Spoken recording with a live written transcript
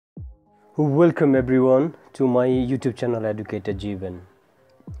Welcome everyone to my YouTube channel Educator Jeevan.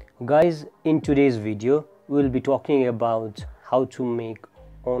 Guys, in today's video we'll be talking about how to make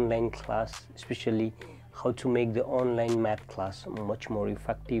online class, especially how to make the online math class much more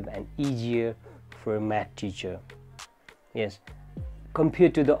effective and easier for a math teacher. Yes,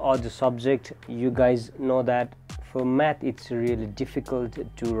 compared to the other subject, you guys know that for math it's really difficult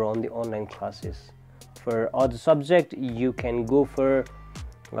to run the online classes. For other subject you can go for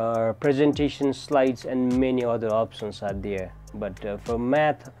presentation slides and many other options are there, but for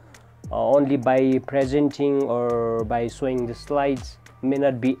math only by presenting or by showing the slides may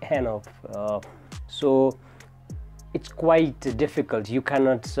not be enough, so it's quite difficult. You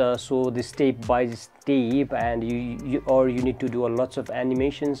cannot show the step by step, and you need to do a lots of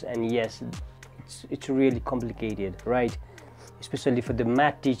animations, and yes, it's really complicated, right? Especially for the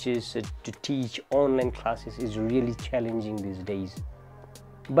math teachers, to teach online classes is really challenging these days.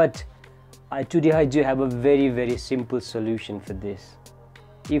 But today I do have a very simple solution for this.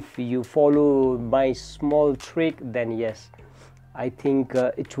 If you follow my small trick, then yes, I think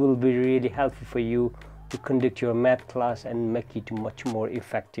it will be really helpful for you to conduct your math class and make it much more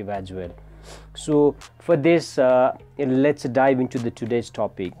effective as well. So for this, let's dive into today's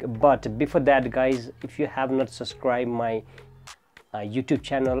topic. But before that, guys, if you have not subscribed my YouTube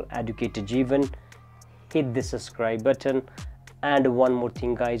channel Educator Jeevan, hit the subscribe button. And one more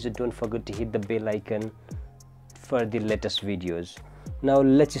thing, guys, don't forget to hit the bell icon for the latest videos. Now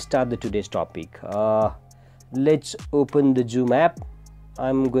let's start today's topic. Let's open the Zoom app.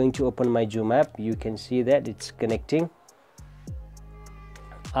 I'm going to open my Zoom app. You can see that it's connecting.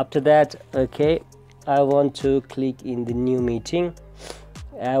 After that, okay, I want to click in the new meeting.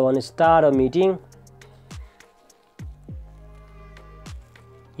 I want to start a meeting.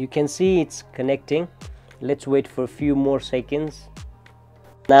 You can see it's connecting. Let's wait for a few more seconds.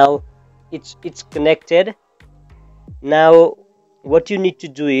 Now it's connected. Now what you need to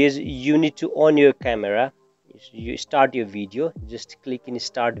do is you need to on your camera. You start your video. Just click in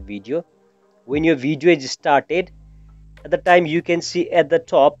start video. When your video is started, at the time you can see at the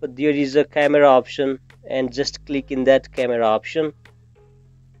top there is a camera option, and just click in that camera option.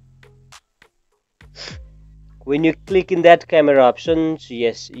 When you click in that camera options,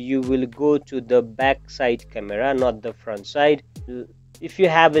 yes, you will go to the back side camera, not the front side. If you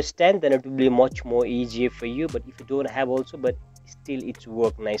have a stand, then it will be much more easier for you, but if you don't have also, but still it's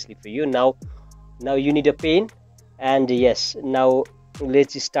work nicely for you. Now you need a pen, and yes, now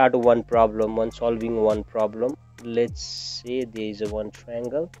let's start solving one problem. Let's say there is one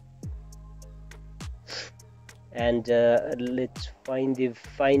triangle, and let's find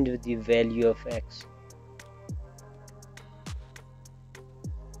the value of x.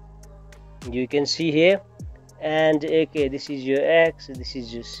 You can see here, and okay, this is your x, this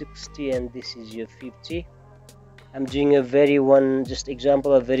is your 60, and this is your 50. I'm doing a very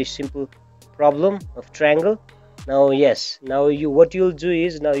simple problem of triangle. Now yes, now what you'll do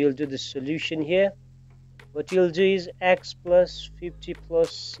is, now you'll do the solution here. What you'll do is x plus 50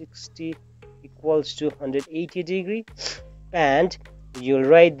 plus 60 equals to 180 degree, and you'll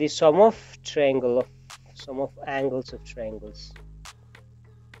write the sum of angles of triangles.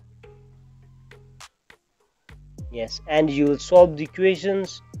 Yes, and you will solve the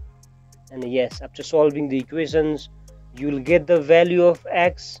equations, and yes, after solving the equations you will get the value of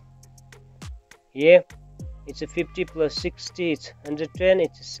x. Here it's a 50 plus 60, it's 110,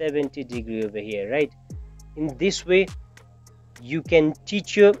 it's a 70 degree over here, right? In this way you can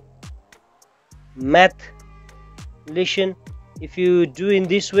teach your math lesson. If you do in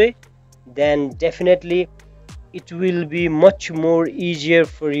this way, then definitely it will be much more easier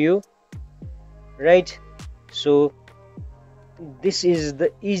for you, right? So this is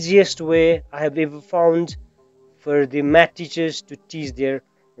the easiest way I have ever found for the math teachers to teach their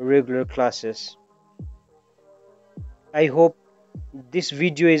regular classes. I hope this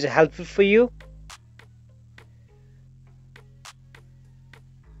video is helpful for you.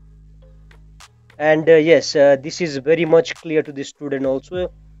 And yes, this is very much clear to the student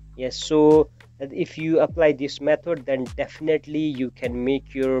also. Yes, so if you apply this method, then definitely you can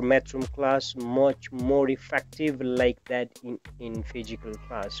make your math room class much more effective like that in physical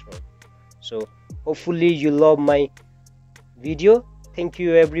classroom. So hopefully you love my video. Thank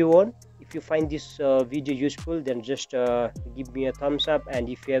you everyone. If you find this video useful, then just give me a thumbs up, and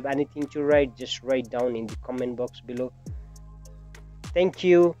if you have anything to write, just write down in the comment box below. Thank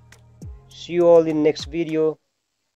you. See you all in next video.